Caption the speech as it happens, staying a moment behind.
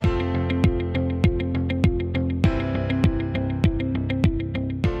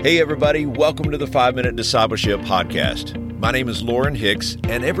Hey everybody, welcome to the 5-Minute Discipleship Podcast. My name is Lauren Hicks,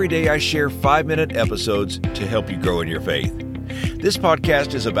 and every day I share 5-minute episodes to help you grow in your faith. This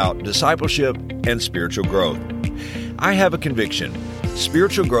podcast is about discipleship and spiritual growth. I have a conviction.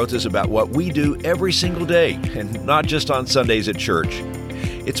 Spiritual growth is about what we do every single day, and not just on Sundays at church.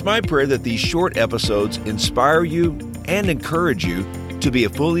 It's my prayer that these short episodes inspire you and encourage you to be a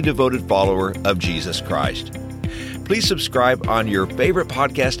fully devoted follower of Jesus Christ. Please subscribe on your favorite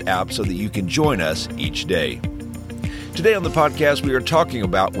podcast app so that you can join us each day. Today on the podcast, we are talking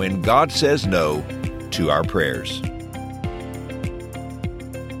about when God says no to our prayers.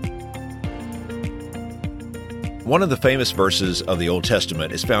 One of the famous verses of the Old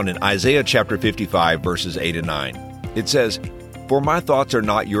Testament is found in Isaiah chapter 55, verses 8 and 9. It says, "For my thoughts are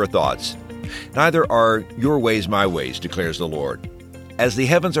not your thoughts, neither are your ways my ways, declares the Lord. As the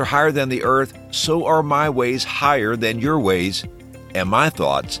heavens are higher than the earth, so are my ways higher than your ways, and my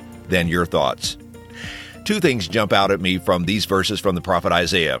thoughts than your thoughts." Two things jump out at me from these verses from the prophet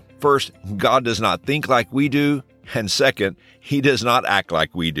Isaiah. First, God does not think like we do, and second, He does not act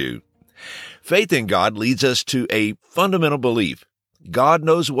like we do. Faith in God leads us to a fundamental belief. God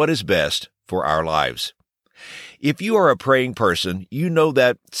knows what is best for our lives. If you are a praying person, you know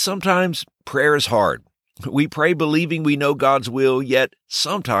that sometimes prayer is hard. We pray believing we know God's will, yet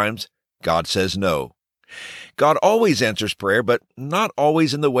sometimes God says no. God always answers prayer, but not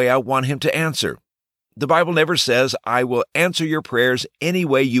always in the way I want Him to answer. The Bible never says, "I will answer your prayers any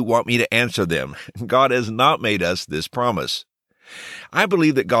way you want me to answer them." God has not made us this promise. I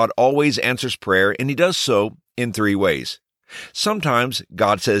believe that God always answers prayer, and He does so in three ways. Sometimes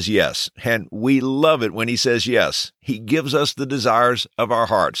God says yes, and we love it when He says yes. He gives us the desires of our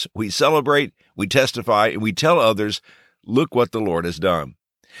hearts. We celebrate, we testify, and we tell others, "Look what the Lord has done."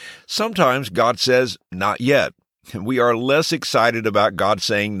 Sometimes God says, "Not yet." We are less excited about God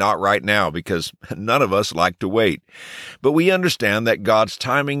saying "not right now" because none of us like to wait. But we understand that God's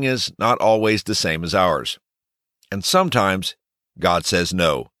timing is not always the same as ours. And sometimes God says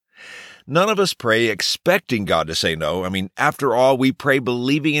no. None of us pray expecting God to say no. After all, we pray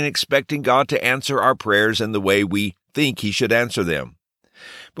believing and expecting God to answer our prayers in the way we think He should answer them.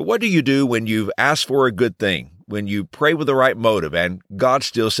 But what do you do when you've asked for a good thing, when you pray with the right motive, and God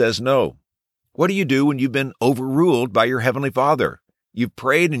still says no? What do you do when you've been overruled by your Heavenly Father? You've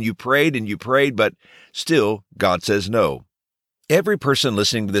prayed and you prayed and you prayed, but still God says no. Every person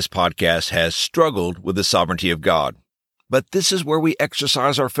listening to this podcast has struggled with the sovereignty of God. But this is where we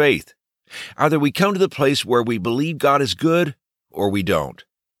exercise our faith. Either we come to the place where we believe God is good, or we don't.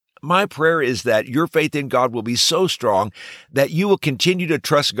 My prayer is that your faith in God will be so strong that you will continue to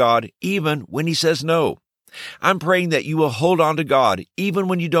trust God even when He says no. I'm praying that you will hold on to God even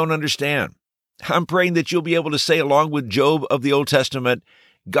when you don't understand. I'm praying that you'll be able to say along with Job of the Old Testament,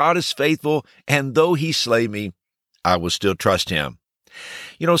 "God is faithful, and though He slay me, I will still trust Him."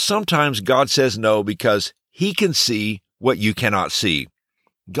 Sometimes God says no because He can see what you cannot see.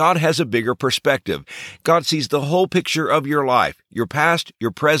 God has a bigger perspective. God sees the whole picture of your life, your past,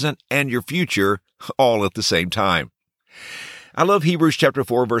 your present, and your future, all at the same time. I love Hebrews chapter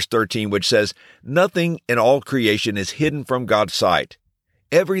 4, verse 13, which says, "Nothing in all creation is hidden from God's sight.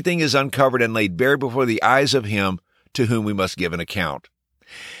 Everything is uncovered and laid bare before the eyes of Him to whom we must give an account."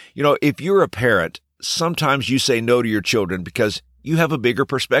 If you're a parent, sometimes you say no to your children because you have a bigger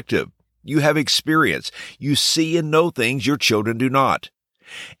perspective. You have experience. You see and know things your children do not.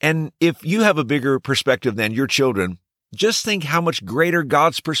 And if you have a bigger perspective than your children, just think how much greater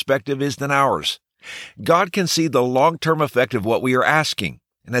God's perspective is than ours. God can see the long-term effect of what we are asking.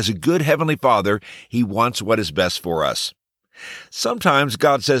 And as a good Heavenly Father, He wants what is best for us. Sometimes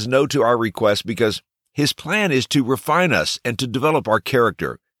God says no to our requests because His plan is to refine us and to develop our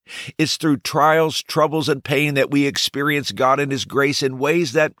character. It's through trials, troubles, and pain that we experience God and His grace in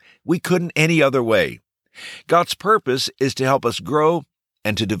ways that we couldn't any other way. God's purpose is to help us grow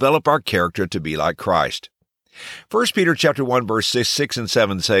and to develop our character to be like Christ. 1 Peter chapter 1, verse 6 and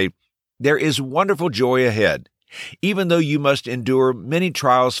 7 say, "There is wonderful joy ahead, even though you must endure many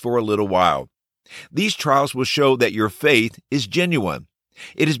trials for a little while. These trials will show that your faith is genuine.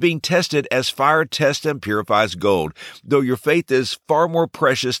 It is being tested as fire tests and purifies gold, though your faith is far more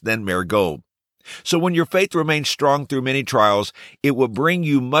precious than mere gold. So when your faith remains strong through many trials, it will bring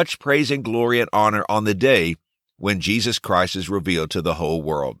you much praise and glory and honor on the day when Jesus Christ is revealed to the whole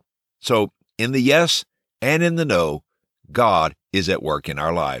world." So in the yes and in the no, God is at work in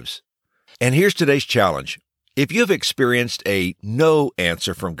our lives. And here's today's challenge. If you have experienced a no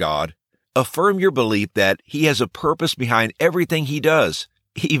answer from God, affirm your belief that He has a purpose behind everything He does,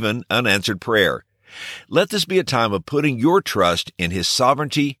 even unanswered prayer. Let this be a time of putting your trust in His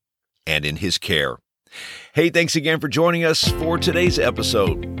sovereignty and in His care. Hey, thanks again for joining us for today's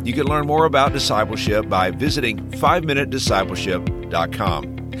episode. You can learn more about discipleship by visiting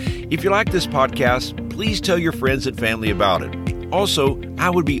 5minutediscipleship.com. If you like this podcast, please tell your friends and family about it. Also, I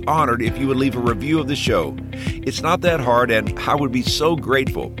would be honored if you would leave a review of the show. It's not that hard, and I would be so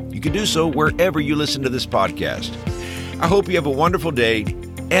grateful. You can do so wherever you listen to this podcast. I hope you have a wonderful day,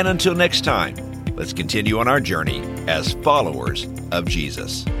 and until next time, let's continue on our journey as followers of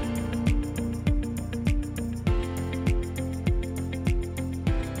Jesus.